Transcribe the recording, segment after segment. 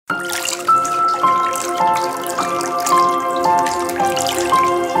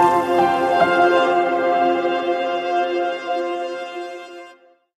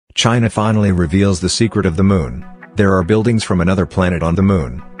China finally reveals the secret of the moon. There are buildings from another planet on the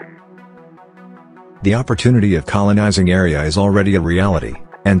moon. The opportunity of colonizing area is already a reality,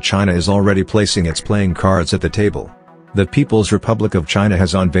 and China is already placing its playing cards at the table. The People's Republic of China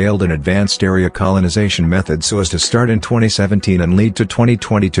has unveiled an advanced area colonization method so as to start in 2017 and lead to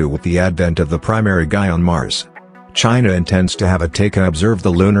 2022 with the advent of the primary guy on Mars. China intends to have a Teika observe the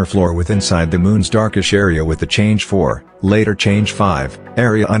lunar floor with inside the moon's darkish area with the Change 4, later Change 5,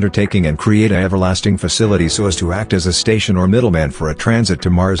 area undertaking and create a everlasting facility so as to act as a station or middleman for a transit to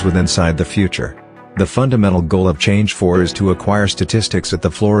Mars with inside the future. The fundamental goal of Change 4 is to acquire statistics at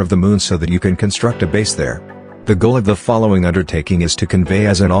the floor of the moon so that you can construct a base there. The goal of the following undertaking is to convey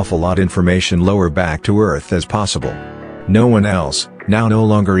as an awful lot information lower back to Earth as possible. No one else, now no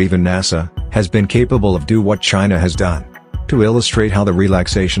longer even NASA, has been capable of do what China has done. To illustrate how the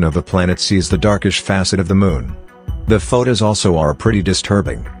relaxation of the planet sees the darkish facet of the moon. The photos also are pretty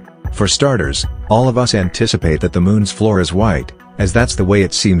disturbing. For starters, all of us anticipate that the moon's floor is white, as that's the way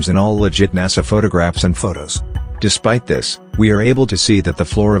it seems in all legit NASA photographs and photos. Despite this, we are able to see that the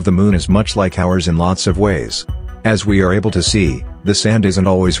floor of the moon is much like ours in lots of ways. As we are able to see, the sand isn't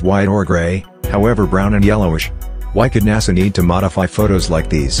always white or gray, however brown and yellowish. Why could NASA need to modify photos like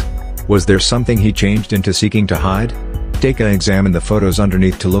these? Was there something he changed into seeking to hide? Teika examined the photos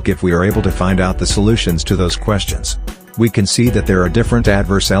underneath to look if we are able to find out the solutions to those questions. We can see that there are different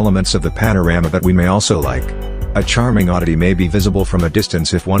adverse elements of the panorama that we may also like. A charming oddity may be visible from a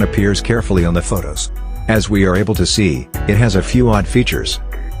distance if one appears carefully on the photos. As we are able to see, it has a few odd features.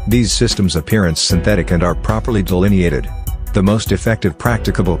 These systems appear synthetic and are properly delineated. The most effective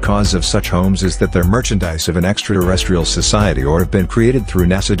practicable cause of such homes is that they're merchandise of an extraterrestrial society or have been created through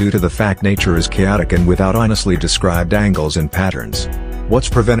NASA due to the fact nature is chaotic and without honestly described angles and patterns. What's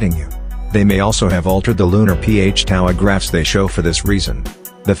preventing you? They may also have altered the lunar pH Taoa graphs they show for this reason.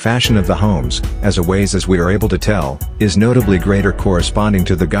 The fashion of the homes, as a ways as we are able to tell, is notably greater corresponding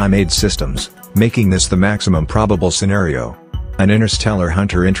to the Gaimade systems, making this the maximum probable scenario. An interstellar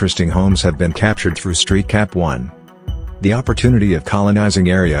hunter interesting homes have been captured through StreetCap 1. The opportunity of colonizing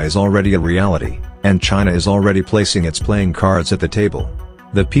area is already a reality, and China is already placing its playing cards at the table.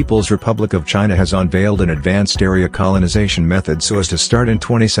 The People's Republic of China has unveiled an advanced area colonization method so as to start in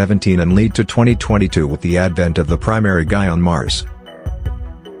 2017 and lead to 2022 with the advent of the primary guy on Mars.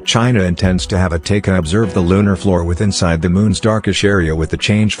 China intends to have a Teika observe the lunar floor with inside the moon's darkish area with the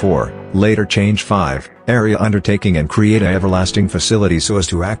Change 4, later Change 5, area undertaking and create a everlasting facility so as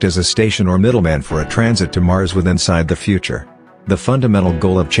to act as a station or middleman for a transit to Mars with inside the future. The fundamental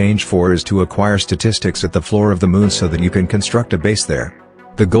goal of Change 4 is to acquire statistics at the floor of the moon so that you can construct a base there.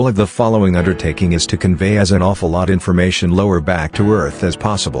 The goal of the following undertaking is to convey as an awful lot information lower back to Earth as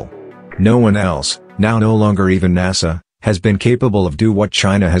possible. No one else, now no longer even NASA, has been capable of do what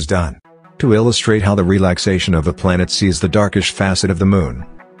China has done. To illustrate how the relaxation of the planet sees the darkish facet of the moon.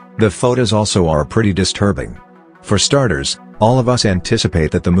 The photos also are pretty disturbing. For starters, all of us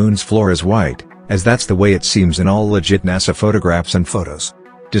anticipate that the moon's floor is white, as that's the way it seems in all legit NASA photographs and photos.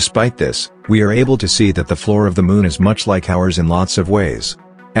 Despite this, we are able to see that the floor of the moon is much like ours in lots of ways.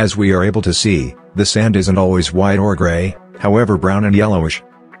 As we are able to see, the sand isn't always white or gray, however brown and yellowish.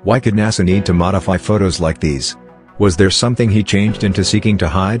 Why could NASA need to modify photos like these? Was there something he changed into seeking to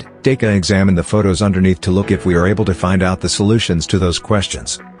hide? Teika examined the photos underneath to look if we are able to find out the solutions to those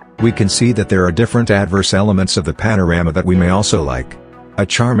questions. We can see that there are different adverse elements of the panorama that we may also like. A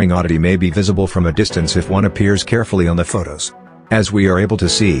charming oddity may be visible from a distance if one appears carefully on the photos. As we are able to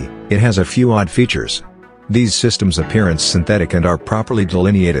see, it has a few odd features. These systems appear synthetic and are properly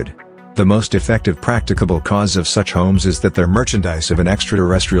delineated. The most effective practicable cause of such homes is that they're merchandise of an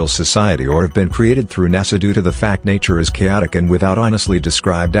extraterrestrial society or have been created through NASA due to the fact nature is chaotic and without honestly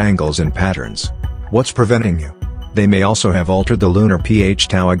described angles and patterns. What's preventing you? They may also have altered the lunar pH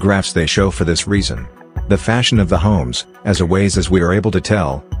Taoa graphs they show for this reason. The fashion of the homes, as a ways as we are able to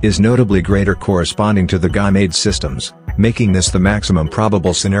tell, is notably greater corresponding to the Gaimade systems, making this the maximum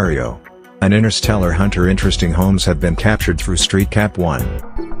probable scenario. An interstellar hunter interesting homes have been captured through StreetCap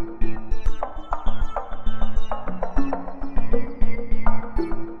 1.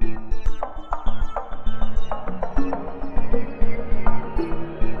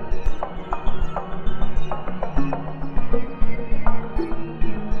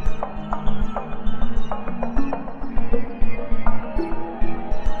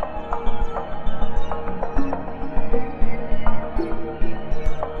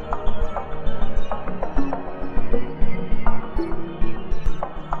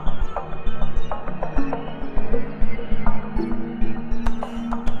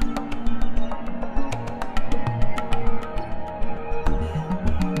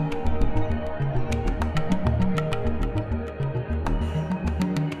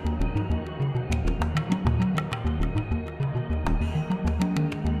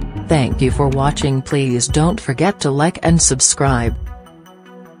 Thank you for watching. Please don't forget to like and subscribe.